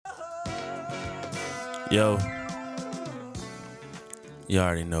Yo, you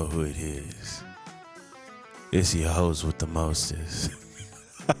already know who it is. It's your host with the mostest.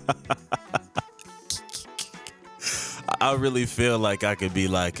 I really feel like I could be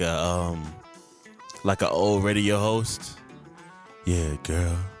like a old radio host. Yeah,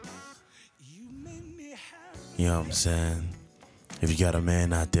 girl. You know what I'm saying? If you got a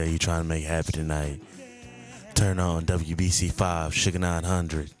man out there you trying to make happy tonight, turn on WBC 5 Sugar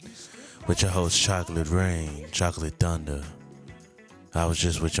 900 with your host Chocolate Rain, Chocolate Thunder. I was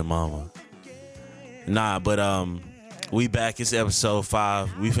just with your mama. Nah, but we back. It's episode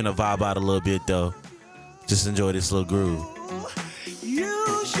 5. We finna vibe out a little bit though. Just enjoy this little groove.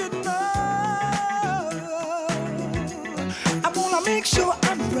 You should know. I wanna make sure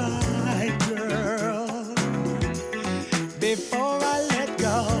I'm right, girl, before I let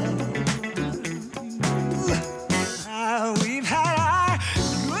go. We've had a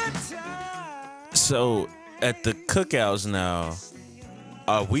good time. So at the cookouts now,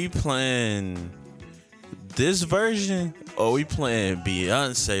 are we playing this version or are we playing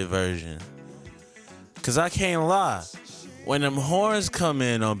Beyonce version? Cause I can't lie, when them horns come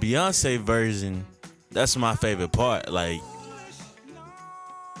in on Beyonce version, that's my favorite part. Like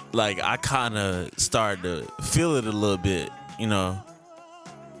I kind of started to feel it a little bit, you know.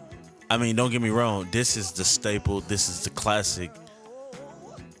 I mean, don't get me wrong, this is the staple, this is the classic.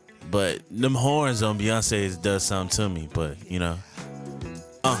 But them horns on Beyonce does something to me, but you know.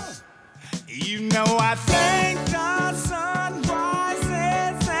 You know I think the sun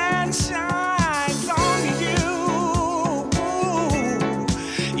rises and shines on you.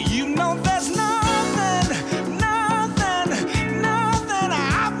 You know there's nothing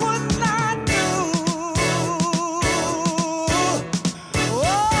I would not do. Oh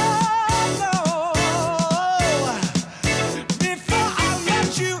no, before I let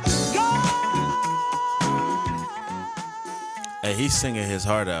you go. Hey, he's singing his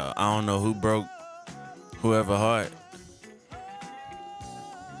heart out. I don't know who broke whoever heart,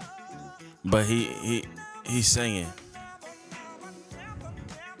 but he's singing.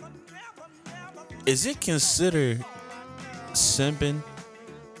 Is it considered simping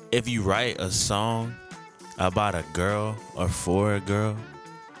if you write a song about a girl or for a girl?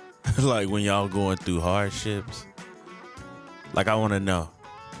 Like when y'all going through hardships? Like, I want to know.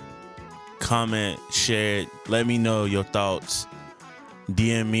 Comment, share it, let me know your thoughts.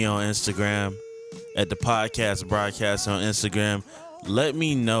 DM me on Instagram at the podcast broadcast on Instagram. Let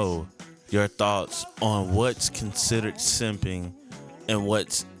me know your thoughts on what's considered simping and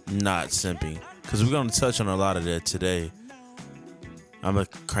what's not simping, because we're going to touch on a lot of that today. I'm going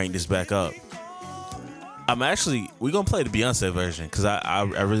to crank this back up. We're going to play the Beyonce version because I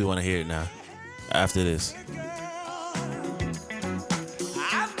really want to hear it now after this.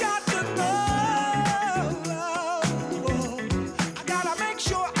 I've got to know. I gotta make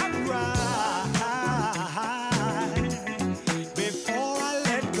sure I'm right before I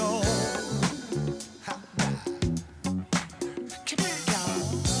let go.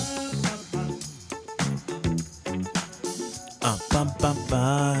 Bum, bum,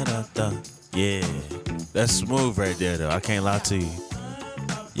 ba, da, da. Yeah, that's smooth right there though. I can't lie to you.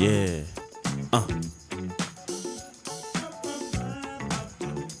 Yeah.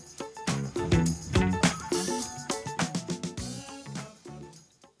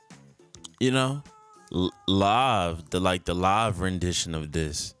 You know, live, the live rendition of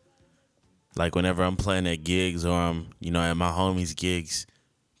this. Like whenever I'm playing at gigs or I'm, at my homies' gigs,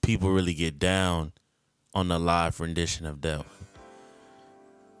 people really get down on the live rendition of that one.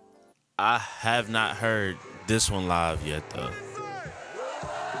 I have not heard this one live yet though.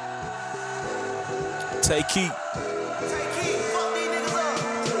 Take Keith.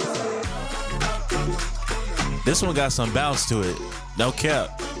 This one got some bounce to it. No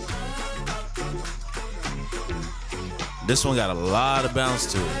cap. This one got a lot of bounce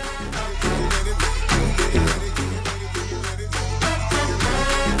to it.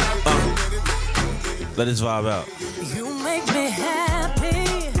 Let us vibe out. You make me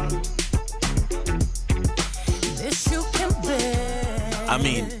happy. This you can bear. I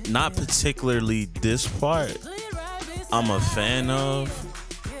mean, not particularly this part I'm a fan of,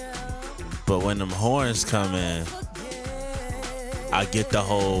 but when them horns come in, I get the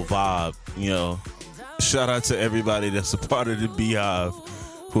whole vibe, Shout out to everybody that's a part of the Beehive,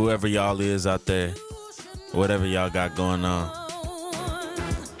 whoever y'all is out there, whatever y'all got going on.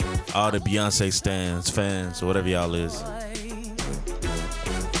 All the Beyonce stans, fans, whatever y'all is.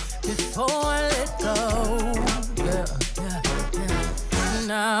 Before I let go.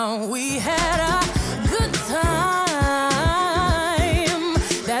 Now we had a good time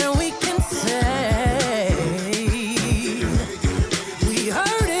that we can say.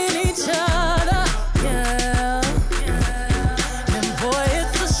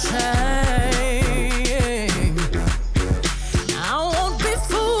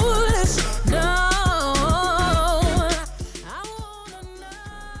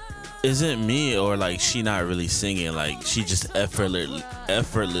 Is it me or like she not really singing? Like she just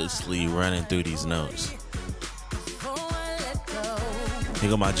effortlessly running through these notes. Here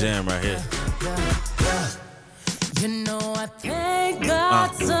go my jam right here. You know I thank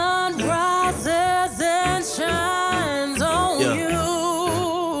God sun rises and shines on Yeah. you.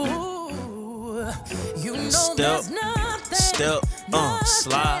 You know Step, there's nothing, step,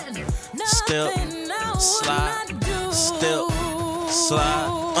 slide, step, slide, step,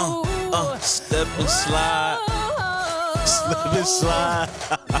 slide, step and slide, slip and slide.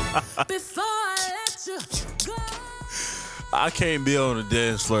 Before I let you go. I can't be on the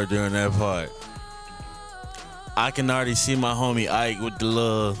dance floor during that part. I can already see my homie Ike with the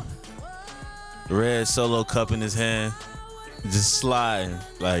little red solo cup in his hand, just sliding.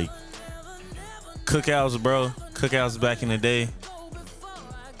 Like, cookouts, bro. Cookouts back in the day.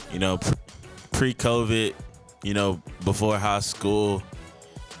 You know, pre-COVID, you know, before high school.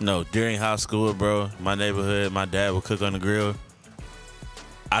 No, during high school, bro. My neighborhood, my dad would cook on the grill.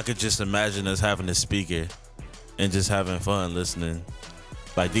 I could just imagine us having a speaker and just having fun listening.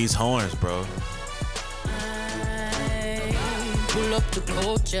 Like these horns, bro. Pull up to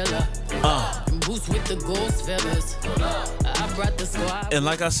Coachella. Boost with the ghost feathers. I brought the squad. And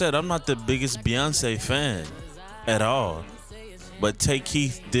like I said, I'm not the biggest Beyonce fan at all. But Tay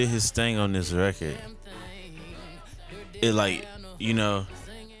Keith did his thing on this record. It like, you know,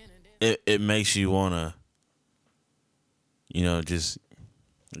 it makes you wanna, you know, just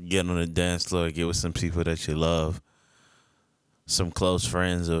get on the dance floor, get with some people that you love, some close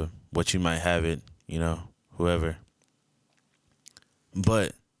friends or what you might have it, you know, whoever.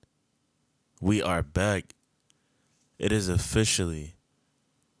 But we are back. It is officially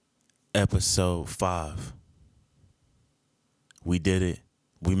episode 5. We did it.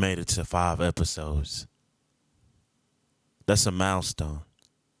 We made it to 5 episodes. That's a milestone.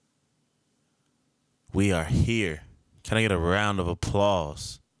 We are here. Can I get a round of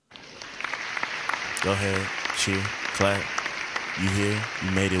applause? Go ahead, cheer, clap. You here?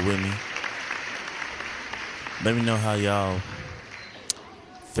 You made it with me. Let me know how y'all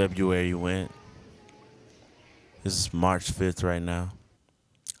February went. This is March 5th right now.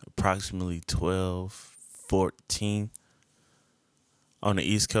 Approximately 12:14 on the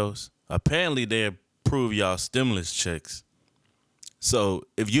East Coast. Apparently they approve y'all stimulus checks. So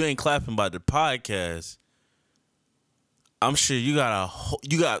if you ain't clapping by the podcast, I'm sure you got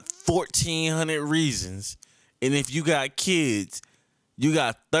 1,400 reasons. And if you got kids, you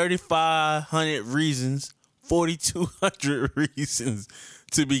got 3,500 reasons, 4,200 reasons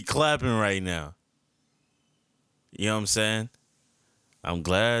to be clapping right now. You know what I'm saying? I'm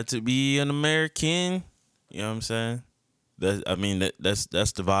glad to be an American. You know what I'm saying? That's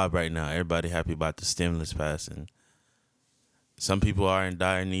the vibe right now. Everybody happy about the stimulus passing. Some people are in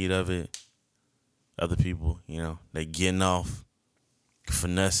dire need of it. Other people, you know, they getting off,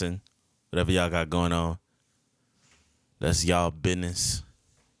 finessing, whatever y'all got going on. That's y'all business.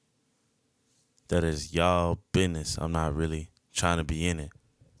 That is y'all business. I'm not really trying to be in it.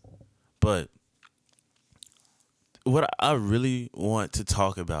 But what I really want to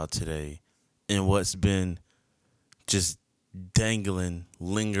talk about today and what's been just dangling,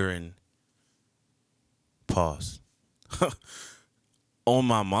 lingering, pause, on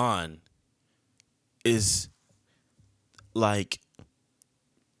my mind is like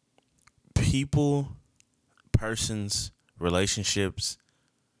people, persons, relationships,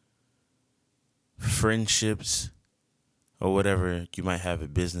 friendships, or whatever you might have, a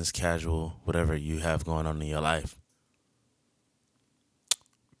business, casual, whatever you have going on in your life.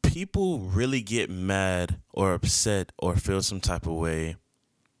 People really get mad or upset or feel some type of way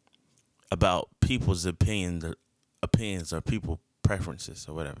about people's opinions or people preferences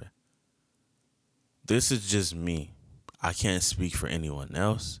or whatever. This is just me. I can't speak for anyone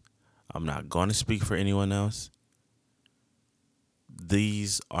else. I'm not going to speak for anyone else.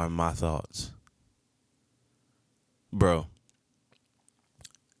 These are my thoughts. Bro,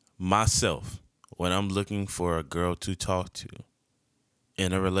 myself, when I'm looking for a girl to talk to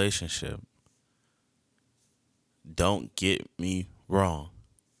in a relationship, don't get me wrong.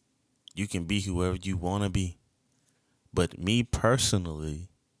 You can be whoever you want to be. But me personally,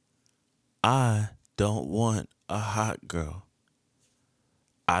 I don't want a hot girl.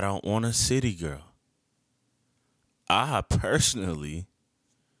 I don't want a city girl. I personally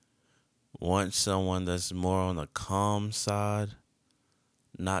want someone that's more on the calm side,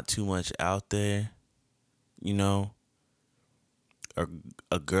 not too much out there, you know,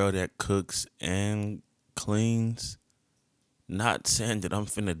 a girl that cooks and cleans. Not saying that I'm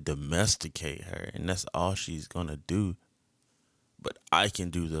finna domesticate her and that's all she's gonna do. but I can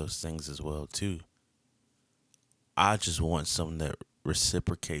do those things as well too. I just want something that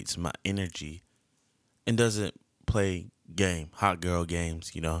reciprocates my energy and doesn't play hot girl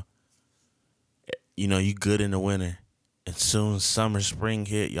games, you know. You know, you good in the winter and soon summer, spring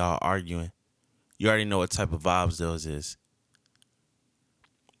hit, y'all arguing. You already know what type of vibes those is.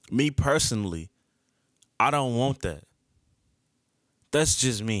 Me personally, I don't want that. That's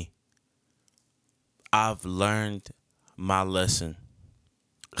just me. I've learned my lesson.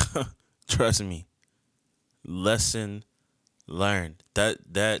 Trust me. Lesson learned.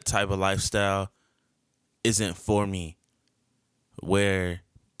 That type of lifestyle isn't for me. Where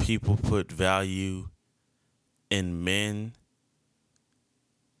people put value in men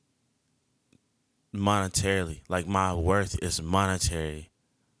monetarily. Like my worth is monetary.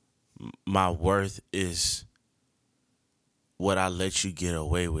 My worth is what I let you get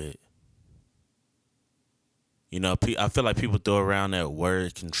away with. You know, I feel like people throw around that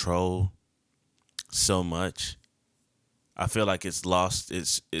word control so much. I feel like it's lost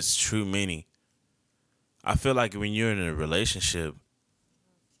its true meaning. I feel like when you're in a relationship,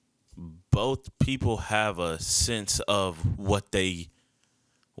 both people have a sense of what they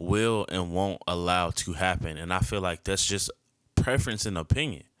will and won't allow to happen. And I feel like that's just preference and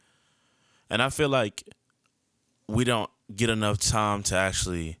opinion. And I feel like we don't get enough time to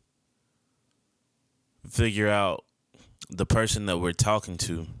actually figure out the person that we're talking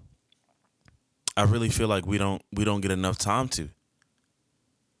to. I really feel like we don't get enough time to.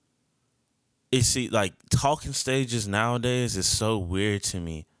 Like talking stages nowadays is so weird to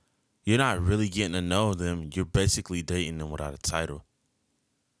me. You're not really getting to know them. You're basically dating them without a title.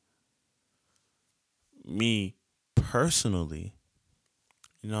 Me personally,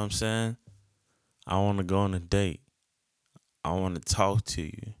 you know what I'm saying? I want to go on a date. I want to talk to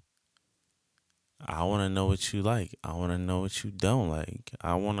you. I want to know what you like. I want to know what you don't like.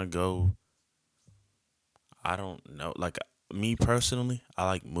 I want to go. I don't know. Like me personally, I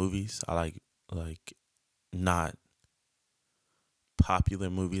like movies. I like not popular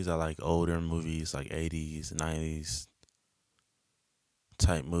movies. I like older movies, like 80s, 90s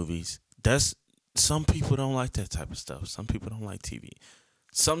type movies. That's some people don't like that type of stuff. Some people don't like TV.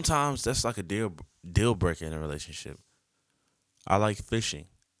 Sometimes that's like a deal breaker in a relationship. I like fishing.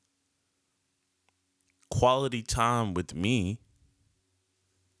 Quality time with me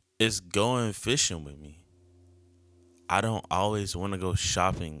is going fishing with me. I don't always want to go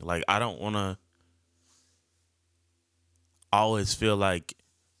shopping. Like I don't want to always feel like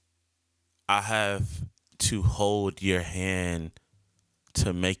I have to hold your hand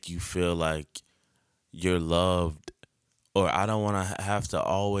to make you feel like you're loved, or I don't want to have to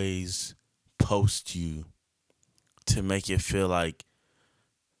always post you to make it feel like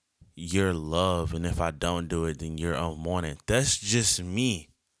you're loved, and if I don't do it, then you're unwanted. That's just me.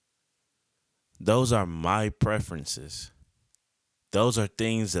 Those are my preferences. Those are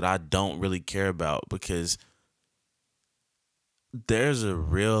things that I don't really care about because there's a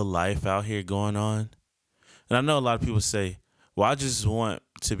real life out here going on. And I know a lot of people say, well, I just want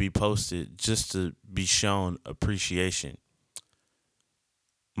to be posted just to be shown appreciation.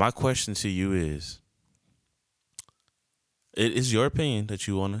 My question to you is, it is your opinion that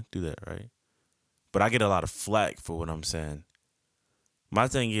you want to do that, right? But I get a lot of flack for what I'm saying. My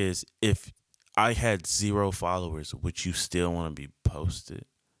thing is, if I had 0 followers, would you still want to be posted?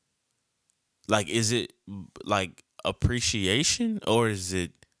 Like, is it like appreciation, or is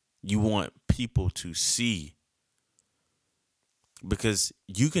it you want people to see? Because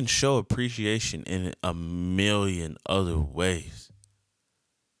you can show appreciation in a million other ways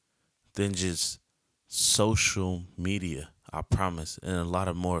than just social media, I promise, in a lot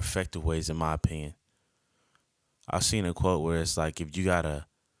of more effective ways, in my opinion. I've seen a quote where it's like, if you gotta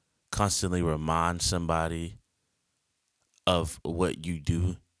constantly remind somebody of what you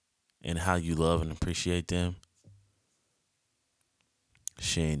do and how you love and appreciate them,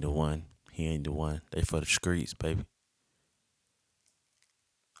 she ain't the one. He ain't the one. They for the streets, baby.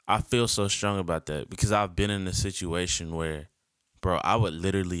 I feel so strong about that because I've been in a situation where, bro, I would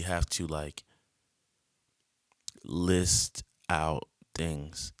literally have to like list out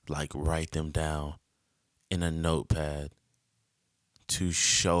things, like write them down in a notepad to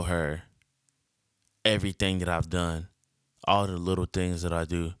show her everything that I've done, all the little things that I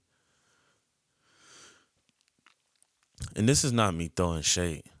do. And this is not me throwing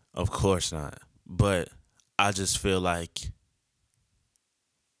shade, of course not. But I just feel like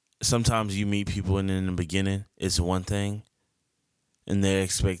sometimes you meet people and in the beginning it's one thing and their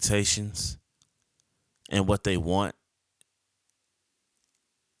expectations and what they want.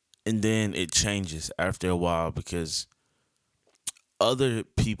 And then it changes after a while because other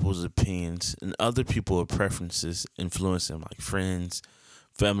people's opinions and other people's preferences influencing like friends,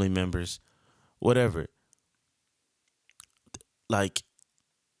 family members, whatever. Like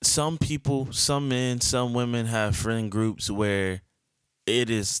some people, some men, some women have friend groups where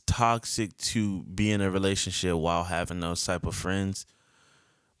it is toxic to be in a relationship while having those type of friends.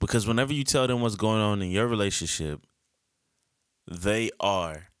 Because whenever you tell them what's going on in your relationship, they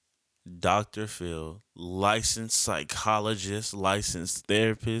are Dr. Phil, licensed psychologist, licensed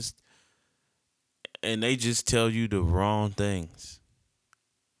therapist, and they just tell you the wrong things.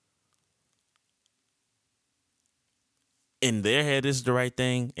 In their head, it's the right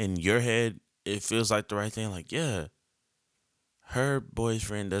thing. In your head, it feels like the right thing. Like, yeah, her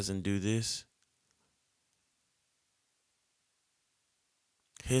boyfriend doesn't do this.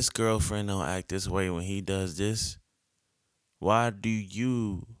 His girlfriend don't act this way when he does this. Why do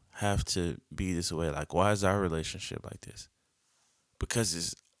you have to be this way? Like, why is our relationship like this? Because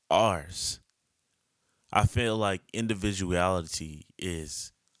it's ours. I feel like individuality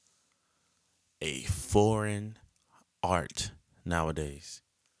is a foreign art nowadays.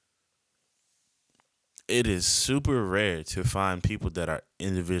 It is super rare to find people that are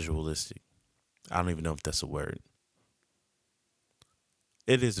individualistic. I don't even know if that's a word.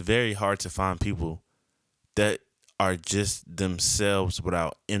 It is very hard to find people that are just themselves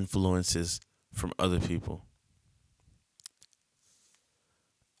without influences from other people.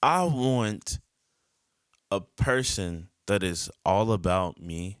 I want a person that is all about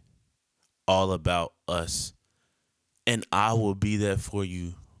me, all about us, and I will be there for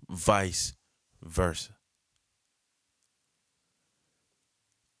you, vice versa.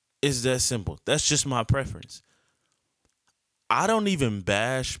 It's that simple. That's just my preference. I don't even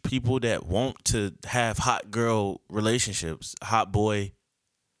bash people that want to have hot girl relationships, hot boy,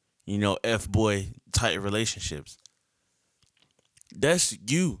 F boy type relationships. That's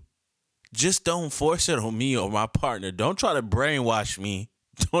you. Just don't force it on me or my partner. Don't try to brainwash me.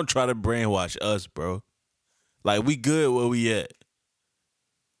 Don't try to brainwash us, bro. Like, we good where we at.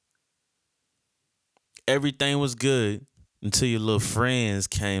 Everything was good until your little friends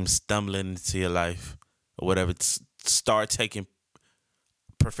came stumbling into your life or whatever. Start taking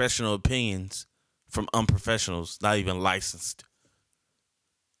professional opinions from unprofessionals, not even licensed.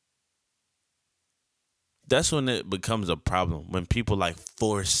 That's when it becomes a problem. When people like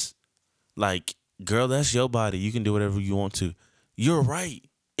force, like, girl, that's your body. You can do whatever you want to. You're right.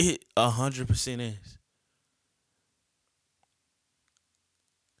 It 100% is.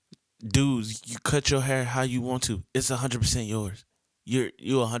 Dudes, you cut your hair how you want to. It's 100% yours. You're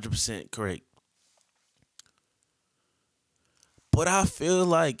 100% correct. But I feel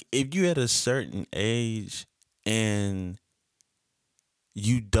like if you at a certain age and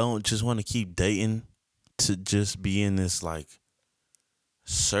you don't just want to keep dating to just be in this like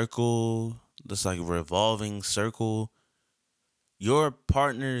circle, this like revolving circle, your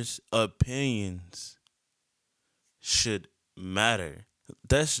partner's opinions should matter.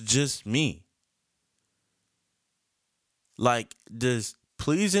 That's just me. Like, does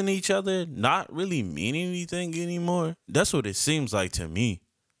pleasing each other not really mean anything anymore? That's what it seems like to me.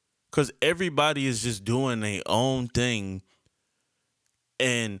 Because everybody is just doing their own thing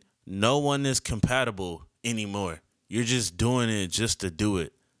and no one is compatible anymore. You're just doing it just to do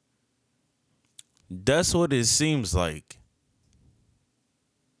it. That's what it seems like.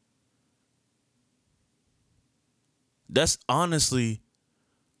 That's honestly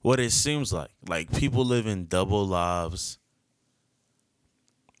what it seems like. Like, people living double lives,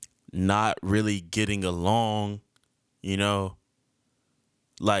 not really getting along,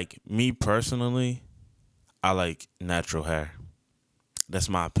 Like, me personally, I like natural hair. That's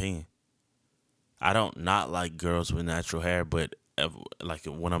my opinion. I don't not like girls with natural hair, but like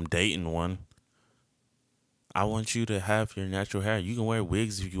when I'm dating one, I want you to have your natural hair. You can wear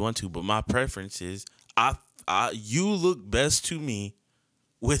wigs if you want to, but my preference is you look best to me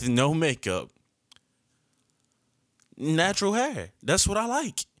with no makeup. Natural hair. That's what I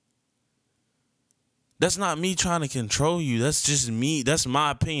like. That's not me trying to control you. That's just me. That's my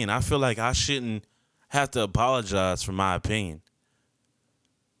opinion. I feel like I shouldn't have to apologize for my opinion.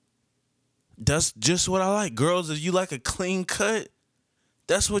 That's just what I like. Girls, if you like a clean cut,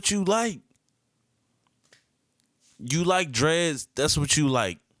 that's what you like. You like dreads, that's what you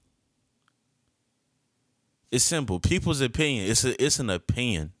like. It's simple. People's opinion. It's an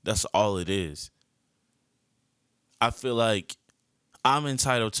opinion. That's all it is. I feel like I'm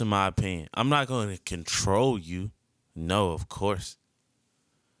entitled to my opinion. I'm not going to control you. No, of course.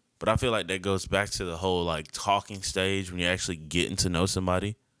 But I feel like that goes back to the whole like talking stage when you're actually getting to know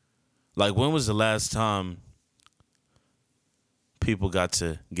somebody. Like, when was the last time people got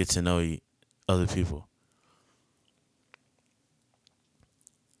to get to know other people.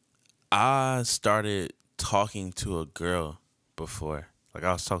 I started talking to a girl before. Like,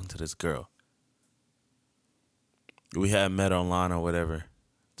 I was talking to this girl. We had met online or whatever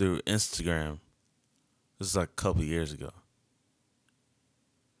through Instagram. This is like a couple years ago.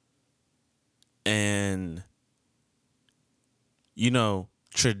 And,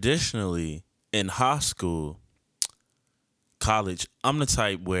 traditionally in high school, college, I'm the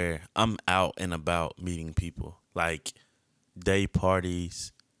type where I'm out and about meeting people. Like day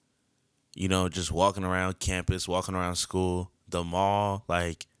parties, just walking around campus, walking around school, the mall,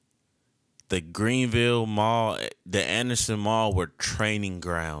 like the Greenville Mall, the Anderson Mall were training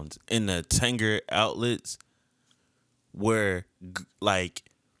grounds. In the Tanger outlets were like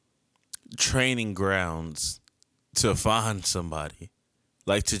training grounds to find somebody.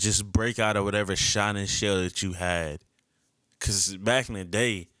 Like to just break out of whatever shining shell that you had. Because back in the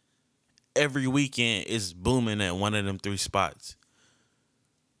day, every weekend is booming at one of them 3 spots.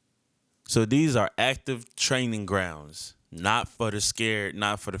 So these are active training grounds. Not for the scared,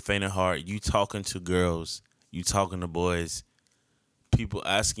 not for the faint of heart. You talking to girls, you talking to boys, people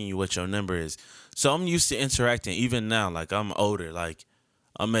asking you what your number is. So I'm used to interacting even now. Like I'm older. Like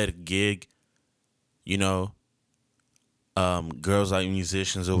I'm at a gig, girls like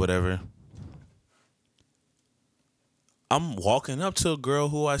musicians or whatever. I'm walking up to a girl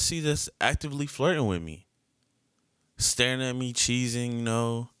who I see that's actively flirting with me. Staring at me,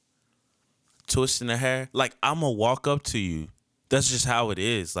 cheesing, twisting her hair. Like, I'm going to walk up to you. That's just how it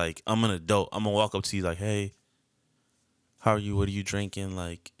is. Like, I'm an adult. I'm going to walk up to you like, hey, how are you? What are you drinking?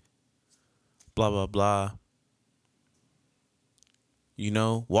 Like, blah, blah, blah.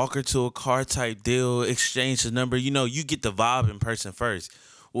 Walk her to a car type deal, exchange the number. You get the vibe in person first.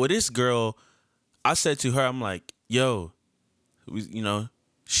 Well, this girl, I said to her, I'm like, yo,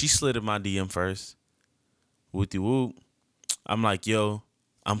 she slid in my DM first. Whoopty whoop. I'm like, yo,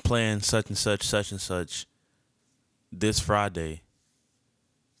 I'm playing such and such this Friday,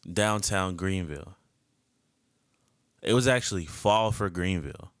 downtown Greenville. It was actually fall for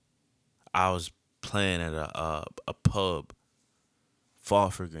Greenville. I was playing at a pub, fall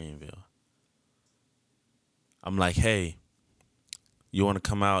for Greenville. I'm like, hey, you want to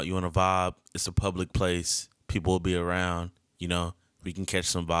come out? You want to vibe? It's a public place. People will be around. We can catch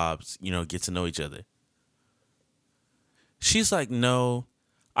some vibes. Get to know each other. She's like, no,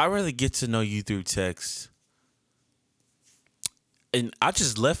 I'd rather get to know you through text. And I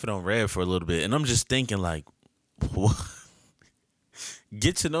just left it on red for a little bit. And I'm just thinking like, what?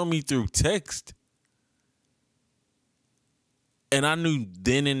 Get to know me through text? And I knew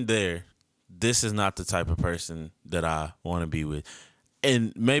then and there, this is not the type of person that I want to be with.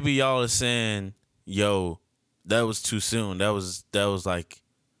 And maybe y'all are saying, yo, that was too soon. That was like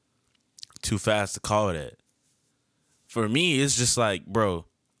too fast to call it that. For me, it's just like, bro,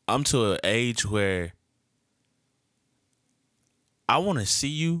 I'm to an age where I want to see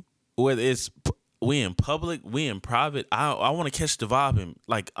you, whether it's we in public, we in private. I want to catch the vibe. And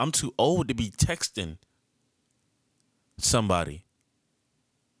like, I'm too old to be texting somebody.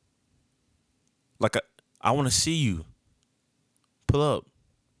 Like, I want to see you. Pull up.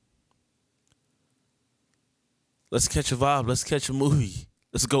 Let's catch a vibe. Let's catch a movie.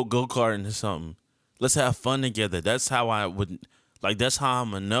 Let's go-karting or something. Let's have fun together. That's how I would, like, that's how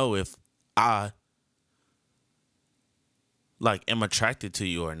I'm going to know if I, like, am attracted to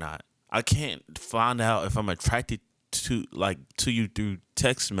you or not. I can't find out if I'm attracted to you through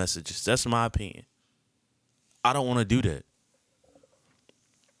text messages. That's my opinion. I don't want to do that.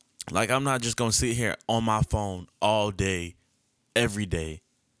 Like, I'm not just going to sit here on my phone all day, every day,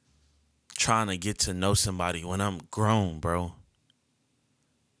 trying to get to know somebody when I'm grown, bro.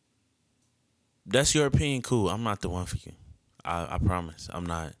 That's your opinion, cool. I'm not the one for you. I promise. I'm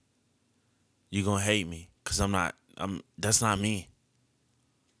not. You gonna hate me because that's not me.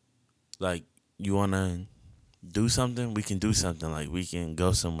 Like, you wanna do something? We can do something. Like, we can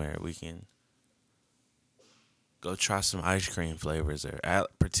go somewhere. We can go try some ice cream flavors or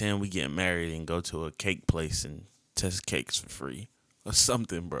pretend we get married and go to a cake place and test cakes for free or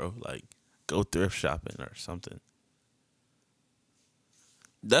something, bro. Like, go thrift shopping or something.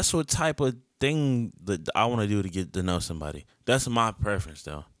 That's what type of thing that I want to do to get to know somebody. That's my preference,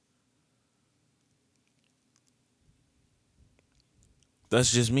 though.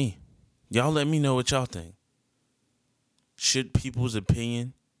 That's just me. Y'all let me know what y'all think. Should people's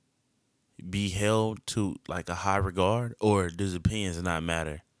opinion be held to like a high regard, or does opinions not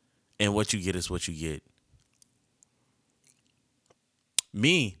matter? And what you get is what you get.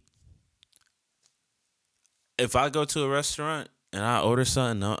 Me, if I go to a restaurant and I order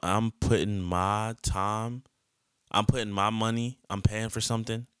something, no, I'm putting my time, I'm putting my money, I'm paying for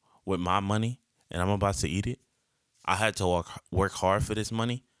something with my money, and I'm about to eat it. I had to work hard for this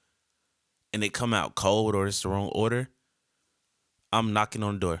money, and it come out cold or it's the wrong order. I'm knocking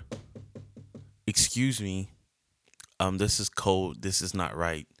on the door. Excuse me, this is cold. This is not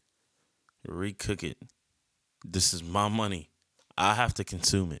right. Recook it. This is my money. I have to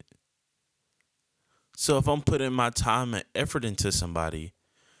consume it. So if I'm putting my time and effort into somebody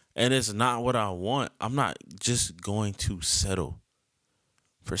and it's not what I want, I'm not just going to settle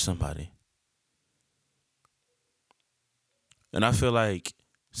for somebody. And I feel like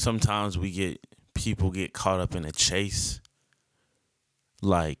sometimes people get caught up in a chase.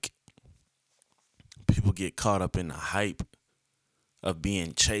 Like people get caught up in the hype of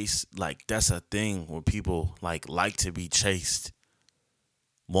being chased. Like that's a thing where people like to be chased.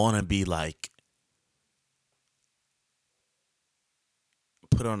 Want to be like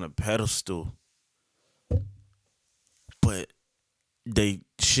put on a pedestal. But they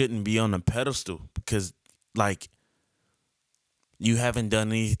shouldn't be on a pedestal because like you haven't done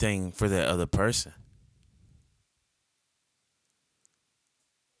anything for that other person.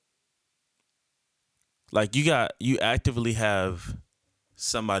 Like you actively have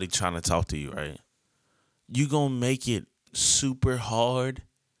somebody trying to talk to you, right? You gonna make it super hard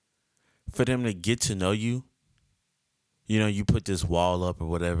for them to get to know you. You know, you put this wall up or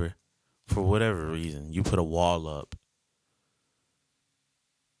whatever. For whatever reason, you put a wall up.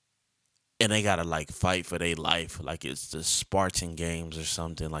 And they gotta like fight for their life. Like it's the Spartan games or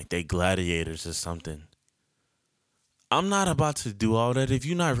something. Like they gladiators or something. I'm not about to do all that. If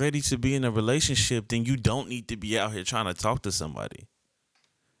you're not ready to be in a relationship, then you don't need to be out here trying to talk to somebody.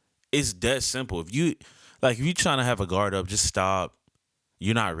 It's that simple. If you trying to have a guard up, just stop.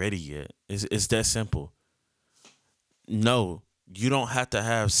 You're not ready yet. It's that simple. No, you don't have to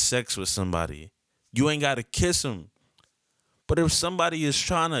have sex with somebody. You ain't got to kiss them. But if somebody is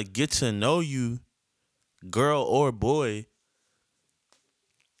trying to get to know you, girl or boy,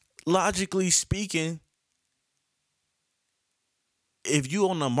 logically speaking, if you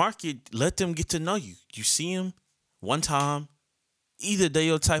on the market, let them get to know you. You see them one time, either they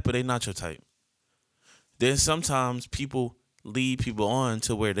your type or they not your type. Then sometimes people lead people on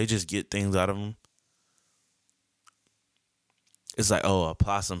to where they just get things out of them. It's like, oh,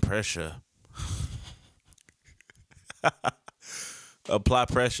 apply some pressure. Apply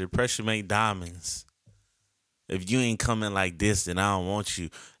pressure. Pressure make diamonds. If you ain't coming like this, then I don't want you.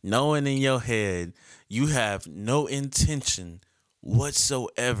 Knowing in your head, you have no intention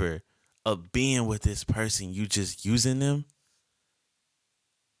whatsoever of being with this person. You just using them.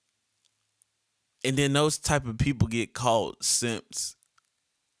 And then those type of people get called simps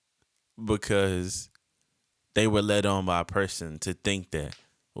because they were led on by a person to think that,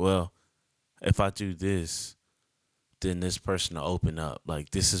 well, if I do this, then this person will open up. Like,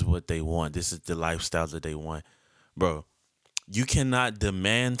 this is what they want. This is the lifestyle that they want. Bro, you cannot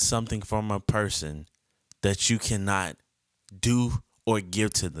demand something from a person that you cannot do or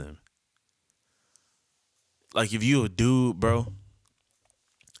give to them. Like, if you a dude, bro,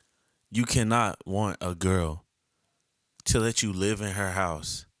 you cannot want a girl to let you live in her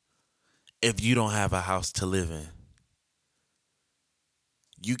house if you don't have a house to live in.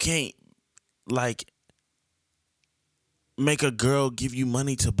 You can't, like, make a girl give you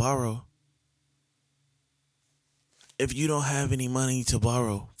money to borrow if you don't have any money to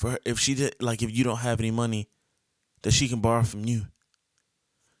borrow for her. If you don't have any money that she can borrow from you.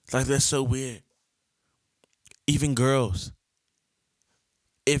 Like, that's so weird. Even girls,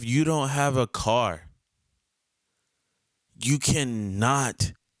 if you don't have a car, you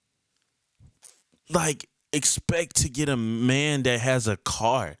cannot expect to get a man that has a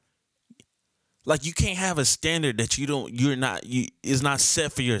car. Like, you can't have a standard that is not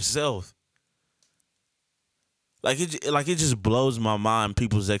set for yourself. It just blows my mind,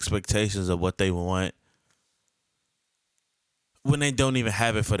 people's expectations of what they want when they don't even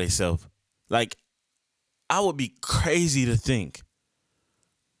have it for themselves. Like, I would be crazy to think,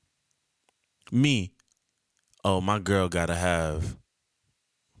 me, oh, my girl gotta have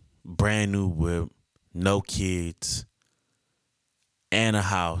brand new whip, no kids, and a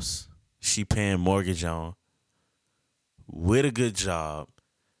house she paying mortgage on, with a good job,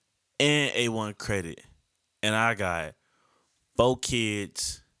 and A1 credit. And I got 4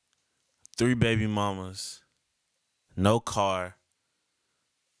 kids, 3 baby mamas, no car,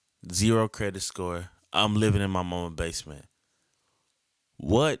 0 credit score. I'm living in my mama's basement.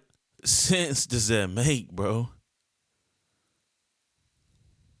 What sense does that make, bro?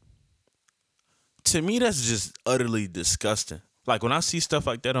 To me, that's just utterly disgusting. Like when I see stuff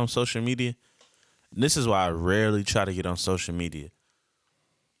like that on social media, this is why I rarely try to get on social media.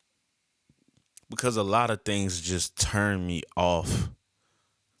 Because a lot of things just turn me off.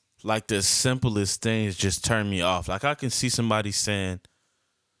 Like the simplest things just turn me off. Like I can see somebody saying,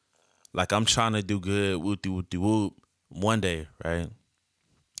 like, I'm trying to do good, whoop de whoop de whoop. One day, right?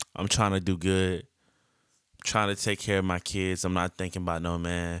 I'm trying to do good. I'm trying to take care of my kids. I'm not thinking about no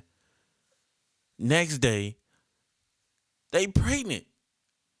man. Next day, they pregnant.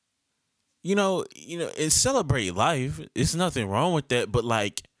 And celebrate life. It's nothing wrong with that. But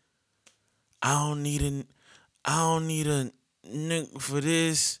like, I don't need a nigga for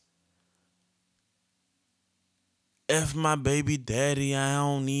this. F my baby daddy, I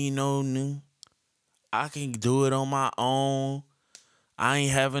don't need no new. I can do it on my own. I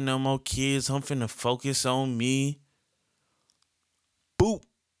ain't having no more kids. I'm finna focus on me. Boop.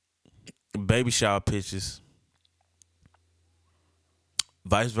 Baby shower pictures.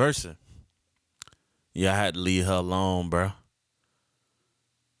 Vice versa. Yeah, I had to leave her alone, bro.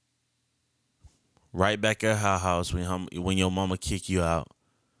 Right back at her house when your mama kick you out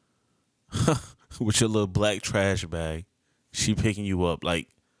with your little black trash bag. She picking you up like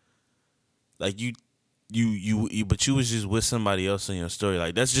you, but you was just with somebody else in your story.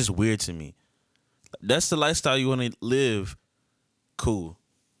 Like that's just weird to me. That's the lifestyle you want to live. Cool,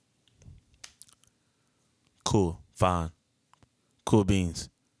 fine, cool beans.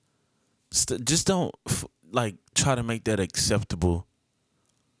 Just don't like try to make that acceptable.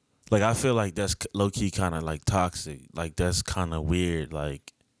 Like I feel like that's low key kind of like toxic. Like that's kind of weird.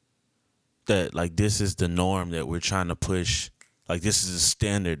 Like that. Like this is the norm that we're trying to push. Like this is the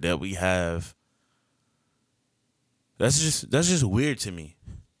standard that we have. That's just weird to me.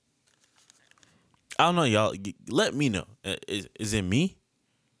 I don't know, y'all. Let me know. Is it me?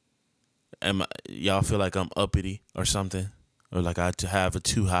 Y'all feel like I'm uppity or something, or like I have a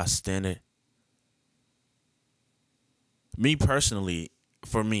too high standard? Me personally,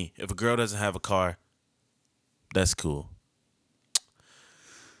 for me, if a girl doesn't have a car, that's cool.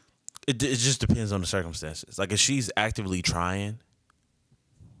 It just depends on the circumstances. Like if she's actively trying,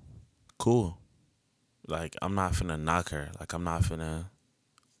 cool. Like I'm not finna knock her. Like I'm gonna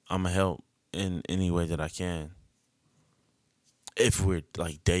help in any way that I can. If we're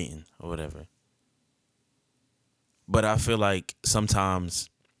like dating or whatever. But I feel like sometimes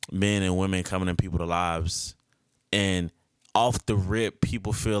men and women coming in people's lives and off the rip,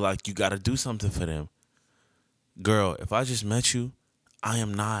 people feel like you got to do something for them. Girl, if I just met you, I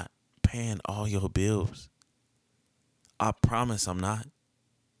am not paying all your bills. I promise I'm not.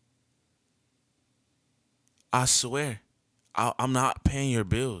 I swear, I'm not paying your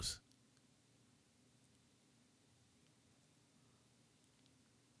bills.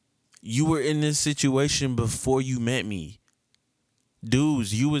 You were in this situation before you met me.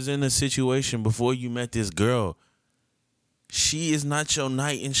 Dudes, you was in a situation before you met this girl. She is not your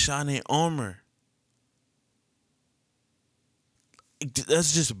knight in shining armor.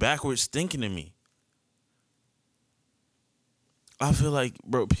 That's just backwards thinking to me. I feel like,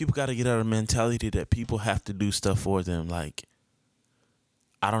 bro, people got to get out of the mentality that people have to do stuff for them. Like,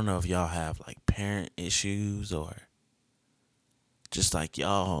 I don't know if y'all have, like, parent issues or just, like,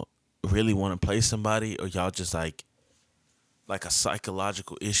 y'all really want to play somebody, or y'all just, like a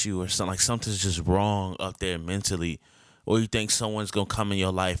psychological issue or something. Like, something's just wrong up there mentally. Or you think someone's going to come in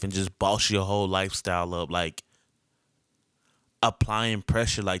your life and just boss your whole lifestyle up, like, applying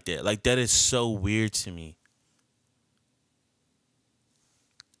pressure like that. Like, that is so weird to me.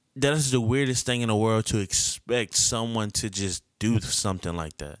 That is the weirdest thing in the world, to expect someone to just do something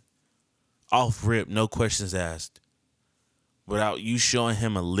like that. Off rip, no questions asked. Without you showing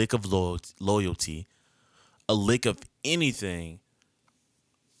him a lick of loyalty, a lick of anything.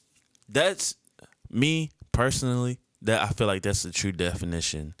 That's me personally. That I feel like that's the true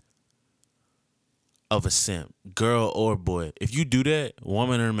definition of a simp, girl or boy. If you do that,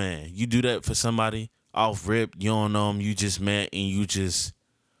 woman or man, you do that for somebody off rip, you don't know them, you just met and you just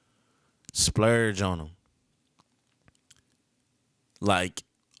splurge on them. Like,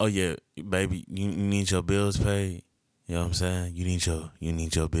 oh yeah, baby, you need your bills paid. You know what I'm saying? You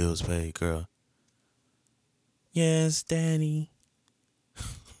need your bills paid, girl. Yes, daddy.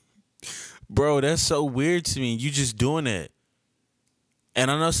 Bro, that's so weird to me. You just doing that. And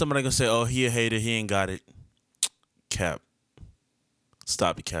I know somebody gonna say, oh, he a hater, he ain't got it. Cap.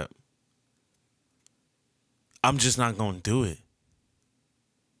 Stop it, Cap. I'm just not gonna do it.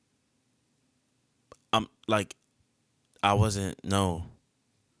 I'm like, I wasn't, no.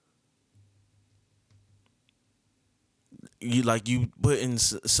 You put in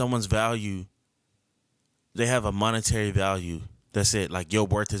someone's value They have a monetary value. That's it. Like your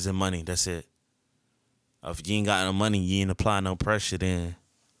worth is in money. That's it. If you ain't got no money, you ain't apply no pressure, then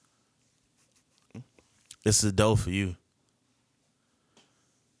it's a dough for you.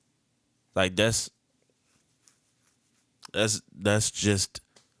 Like that's just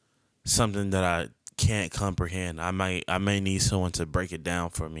something that I can't comprehend. I may need someone to break it down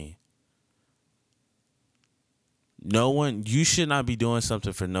for me. No one, you should not be doing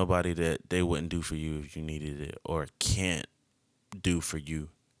something for nobody that they wouldn't do for you if you needed it or can't do for you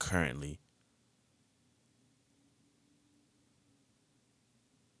currently.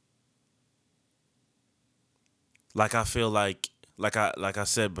 Like I feel like I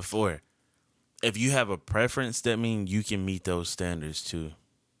said before, if you have a preference, that means you can meet those standards too.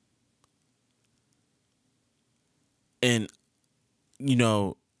 And you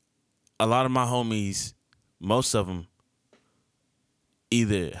know, a lot of my homies, most of them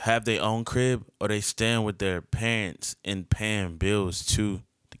either have their own crib or they stand with their parents and paying bills too.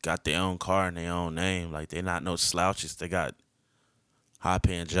 They got their own car and their own name. Like they're not no slouches. They got high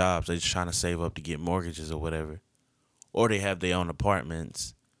paying jobs. They just trying to save up to get mortgages or whatever. Or they have their own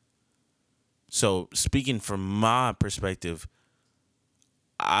apartments. So speaking from my perspective,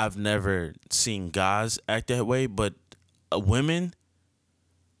 I've never seen guys act that way, but women,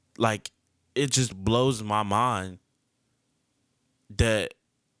 like, it just blows my mind that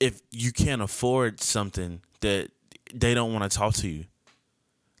if you can't afford something that they don't want to talk to you.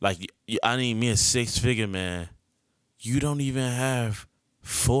 Like, I need me a 6-figure man. You don't even have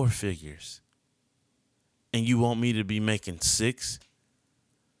 4 figures. And you want me to be making 6?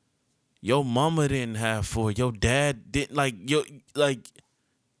 Your mama didn't have 4. Your dad didn't,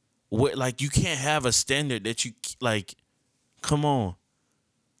 what, like, you can't have a standard that you, like, come on.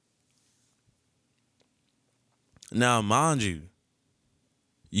 Now, mind you,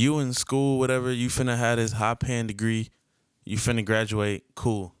 you in school, whatever, you finna have this high paying degree, you finna graduate,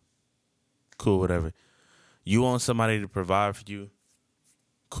 cool, whatever. You want somebody to provide for you,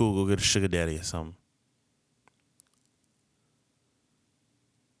 cool, go get a sugar daddy or something.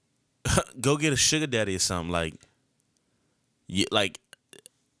 Go get a sugar daddy or something. Like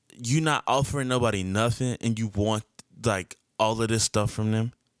you not offering nobody nothing and you want, like, all of this stuff from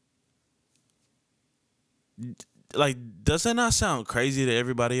them. Like, does that not sound crazy to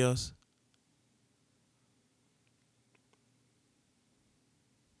everybody else?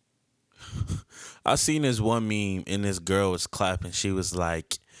 I seen this one meme and this girl was clapping. She was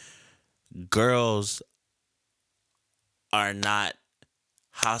like, girls are not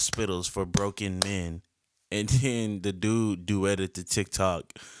hospitals for broken men. And then the dude duetted to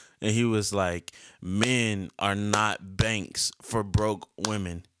TikTok and he was like, men are not banks for broke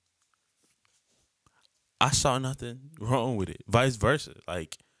women. I saw nothing wrong with it. Vice versa.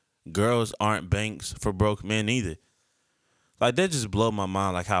 Like, girls aren't banks for broke men either. Like, that just blow my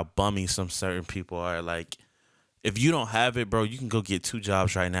mind, like how bummy some certain people are. Like, if you don't have it, bro, you can go get 2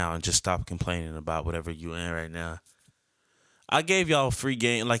 jobs right now and just stop complaining about whatever you in right now. I gave y'all free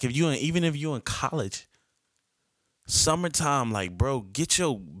game. Like, even if you in college, summertime, like, bro, get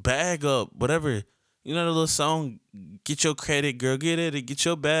your bag up. Whatever. You know the little song, get your credit, girl, get it, get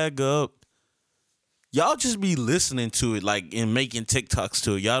your bag up. Y'all just be listening to it, like, and making TikToks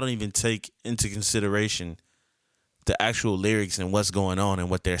to it. Y'all don't even take into consideration the actual lyrics and what's going on and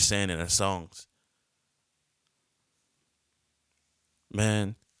what they're saying in their songs.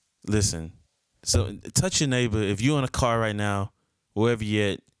 Man, listen. So touch your neighbor. If you in a car right now, wherever you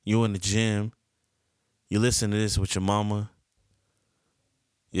at, you in the gym, you listen to this with your mama,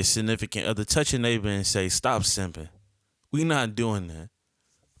 your significant other, touch your neighbor and say, stop simping. We not doing that.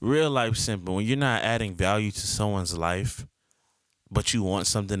 Real life simping, when you're not adding value to someone's life, but you want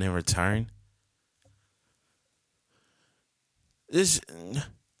something in return. This,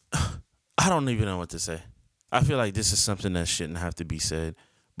 I don't even know what to say. I feel like this is something that shouldn't have to be said,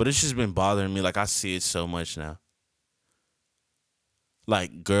 but it's just been bothering me. Like, I see it so much now.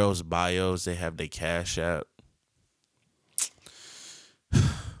 Like, girls' bios, they have their Cash App.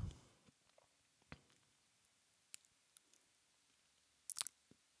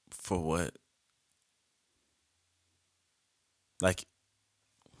 For what? Like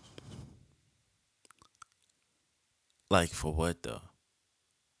for what though?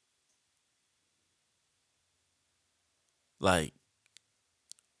 Like,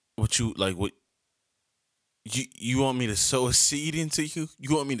 what you want me to sow a seed into you?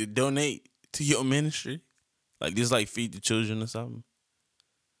 You want me to donate to your ministry? Like, this, like, feed the children or something?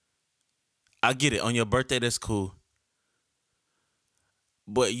 I get it. On your birthday, that's cool.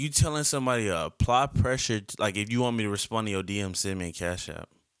 But you telling somebody to apply pressure, like, if you want me to respond to your DM, send me a Cash App.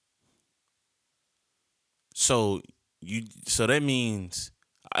 So that means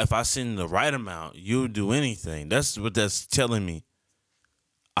if I send the right amount, you'll do anything. That's what that's telling me.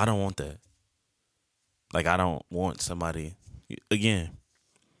 I don't want that. Like I don't want somebody again.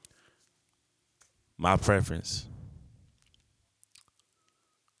 My preference.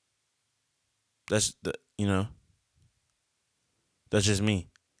 That's the that's just me.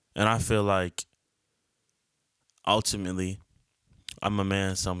 And I feel like ultimately I'm a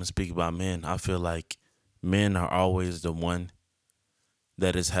man, so I'm gonna speak about men. I feel like men are always the one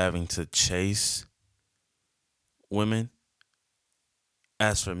that is having to chase women.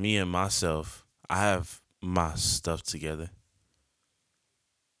 As for me and myself, I have my stuff together.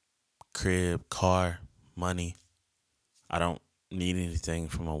 Crib, car, money. I don't need anything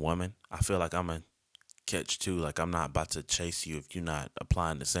from a woman. I feel like I'm a catch too. Like I'm not about to chase you if you're not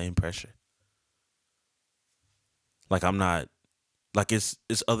applying the same pressure. Like I'm not like it's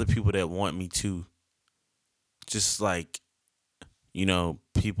other people that want me too. Just like,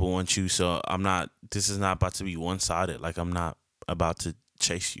 people want you, so I'm not this is not about to be one sided. Like I'm not about to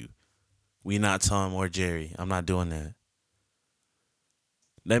chase you. We not Tom or Jerry. I'm not doing that.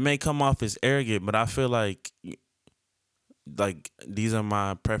 That may come off as arrogant, but I feel like these are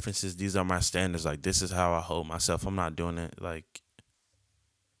my preferences, these are my standards. Like this is how I hold myself. I'm not doing it. Like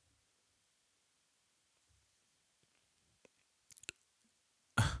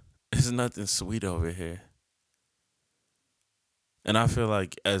there's nothing sweet over here. And I feel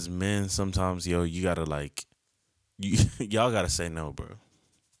like as men, sometimes, you gotta y'all gotta say no, bro.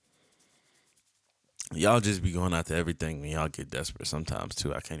 Y'all just be going after everything when y'all get desperate sometimes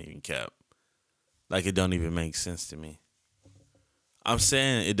too. I can't even cap. Like it don't even make sense to me. I'm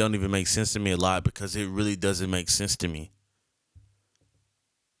saying it don't even make sense to me a lot because it really doesn't make sense to me.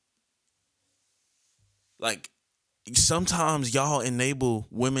 Like sometimes y'all enable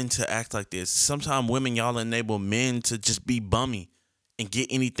women to act like this. Sometimes women y'all enable men to just be bummy and get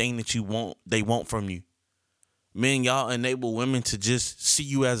anything that they want from you. Men, y'all enable women to just see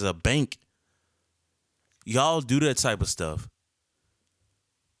you as a bank. Y'all do that type of stuff.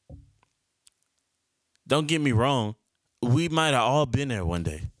 Don't get me wrong. We might have all been there one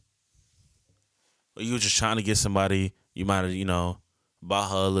day. Or you were just trying to get somebody, you might have,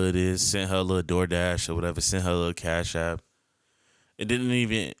 bought her a little this, sent her a little DoorDash or whatever, sent her a little Cash App. It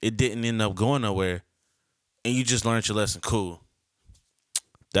didn't end up going nowhere. And you just learned your lesson. Cool.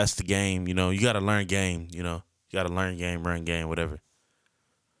 That's the game, you gotta learn game, You gotta learn game, run game, whatever.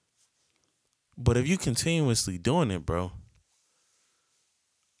 But if you continuously doing it, bro,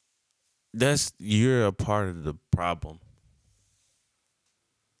 you're a part of the problem.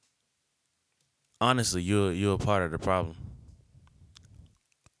 Honestly, you're a part of the problem.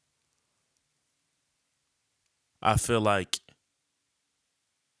 I feel like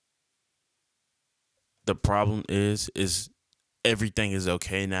the problem is everything is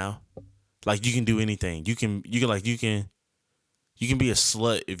okay now. Like you can do anything. You can be a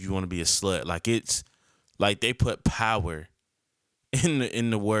slut if you want to be a slut. Like it's like they put power in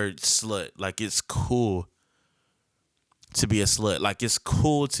the word slut. Like it's cool to be a slut. Like it's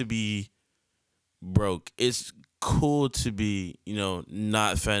cool to be broke. It's cool to be,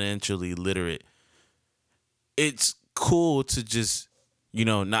 not financially literate. It's cool to just,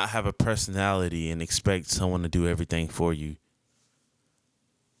 not have a personality and expect someone to do everything for you.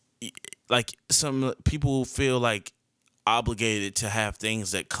 Like some people feel like obligated to have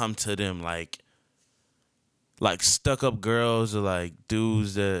things that come to them like stuck up girls or like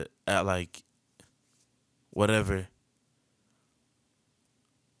dudes that at like whatever.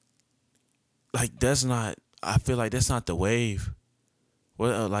 Like I feel like that's not the wave.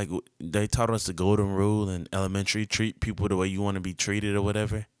 Well, like they taught us the golden rule in elementary: treat people the way you want to be treated or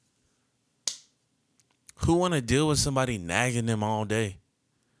whatever. Who want to deal with somebody nagging them all day?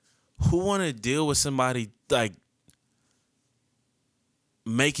 Who want to deal with somebody like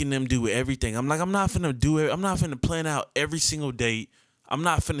making them do everything? I'm not finna do it. I'm not finna plan out every single date. I'm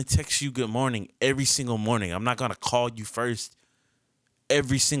not finna text you good morning every single morning. I'm not gonna call you first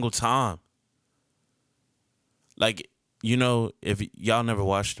every single time. Like, if y'all never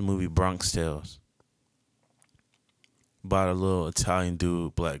watched the movie Bronx Tales about a little Italian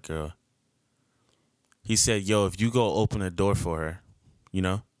dude, black girl. He said, yo, if you go open a door for her,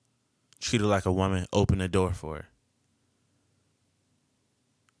 treat her like a woman, open the door for her.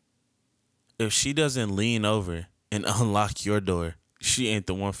 If she doesn't lean over and unlock your door, she ain't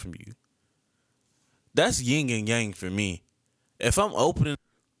the one for you. That's yin and yang for me. If I'm opening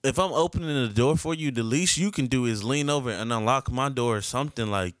the door for you, the least you can do is lean over and unlock my door or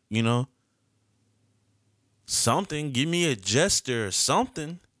something like, something. Give me a gesture or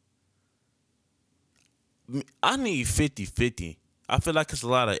something. I need 50-50. I feel like it's a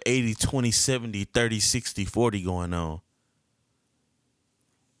lot of 80-20, 70, 30, 60, 40 going on.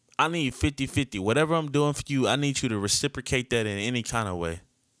 I need 50-50. Whatever I'm doing for you, I need you to reciprocate that in any kind of way.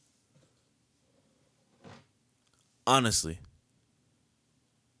 Honestly.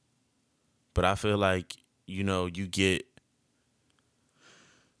 But I feel like, you know, you get...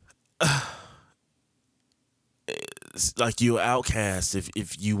 it's like you're an outcast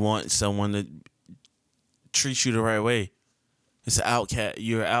if you want someone to treat you the right way. It's an outcast.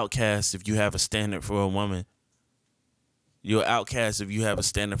 You're an outcast if you have a standard for a woman. You're an outcast if you have a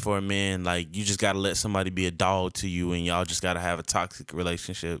standard for a man. Like, you just got to let somebody be a dog to you and y'all just got to have a toxic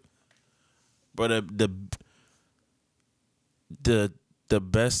relationship. But the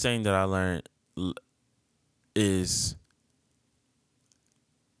best thing that I learned is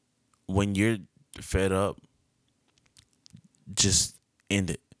when you're fed up, just end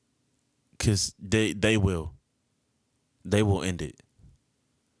it. Because they will. They will end it.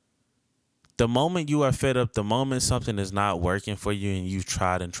 The moment you are fed up, the moment something is not working for you and you've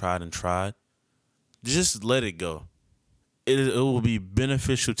tried and tried and tried, just let it go. It will be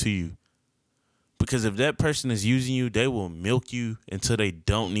beneficial to you. Because if that person is using you, they will milk you until they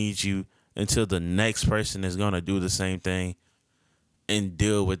don't need you, until the next person is going to do the same thing and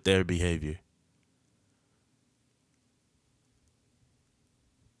deal with their behavior.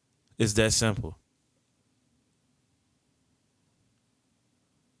 It's that simple.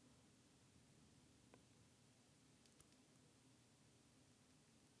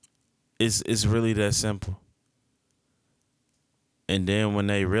 It's really that simple. And then when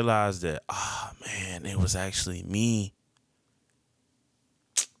they realize that, man, it was actually me,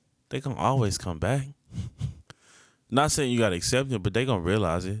 they gonna always come back. Not saying you gotta accept it, but they gonna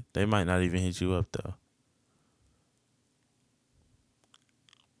realize it. They might not even hit you up though.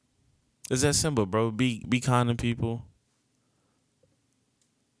 It's that simple, bro. Be kind to people.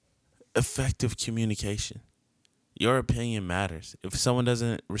 Effective communication. Your opinion matters. If someone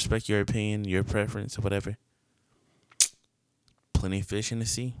doesn't respect your opinion, your preference, or whatever, plenty of fish in the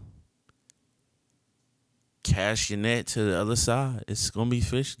sea. Cast your net to the other side. It's going to be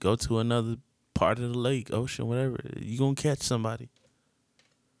fish. Go to another part of the lake, ocean, whatever. You're going to catch somebody.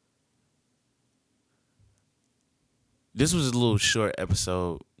 This was a little short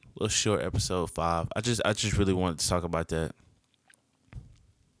episode 5. I just really wanted to talk about that.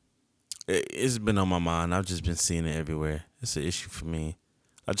 It's been on my mind. I've just been seeing it everywhere. It's an issue for me.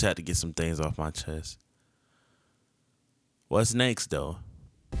 I just had to get some things off my chest. What's next, though?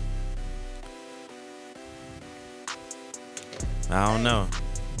 I don't know.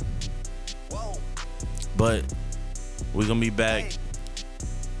 But we're going to be back.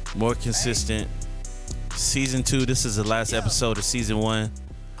 More consistent. Season 2. This is the last episode of Season 1.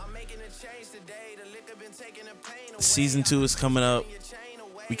 Season 2 is coming up.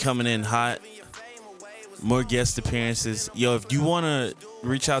 We coming in hot. More guest appearances. Yo, if you want to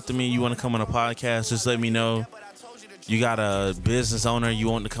reach out to me, you want to come on a podcast, just let me know. You got a business owner, you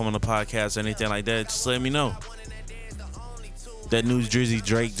want to come on the podcast or anything like that, just let me know. That new Drizzy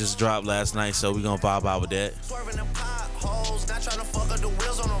Drake just dropped last night, so we're going to vibe out with that. Not trying to fuck up the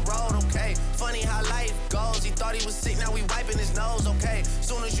wheels on the road, okay? Funny how life goes. He thought he was sick, now we wiping his nose, okay?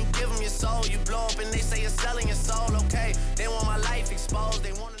 Soon as you give him your soul, you blow up and they say you're selling your soul, okay? They want my life exposed,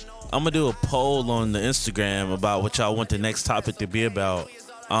 they want to know. I'm gonna do a poll on the Instagram about what y'all want the next topic to be about.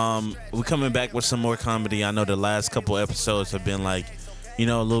 We're coming back with some more comedy. I know the last couple episodes have been like, you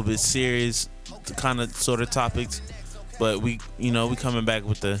know, a little bit serious kind of sort of topics, but we coming back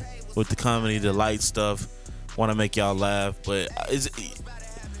with the comedy, the light stuff. Want to make y'all laugh, but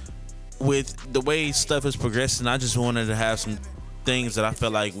with the way stuff is progressing, I just wanted to have some things that I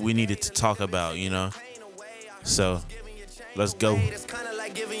felt like we needed to talk about, you know. So let's go. It's kind of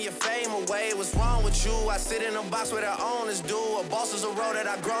like giving your fame away. What's wrong with you? I sit in a box where the owners do. A boss is a road that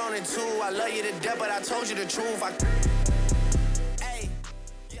I've grown into. I love you to death, but I told you the truth.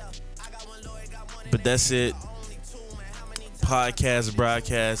 But that's it. Podcast,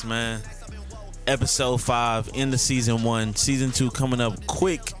 broadcast, man. Episode 5 in the Season 1. Season 2 coming up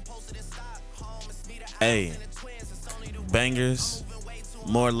quick. Hey, bangers,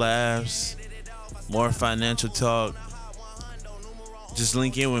 more laughs, more financial talk. Just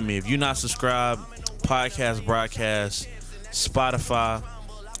link in with me. If you're not subscribed, podcast, broadcast, Spotify,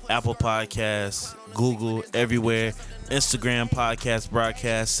 Apple Podcasts, Google, everywhere. Instagram, podcast,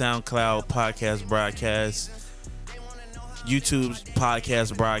 broadcast, SoundCloud, podcast, broadcast, YouTube,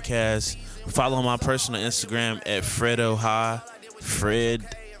 podcast, broadcast. Follow my personal Instagram at Fredo High, Fred,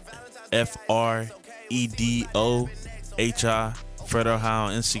 FREDOHI, Fredo High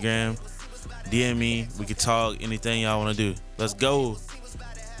on Instagram. DM me. We can talk. Anything y'all want to do. Let's go.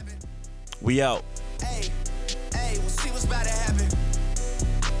 We out. Hey, we'll see what's about to happen.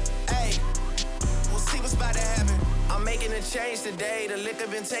 Hey, we'll see what's about to happen. I'm making a change today. The liquor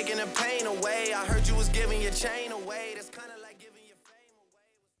been taking the pain away. I heard you was giving your chain away.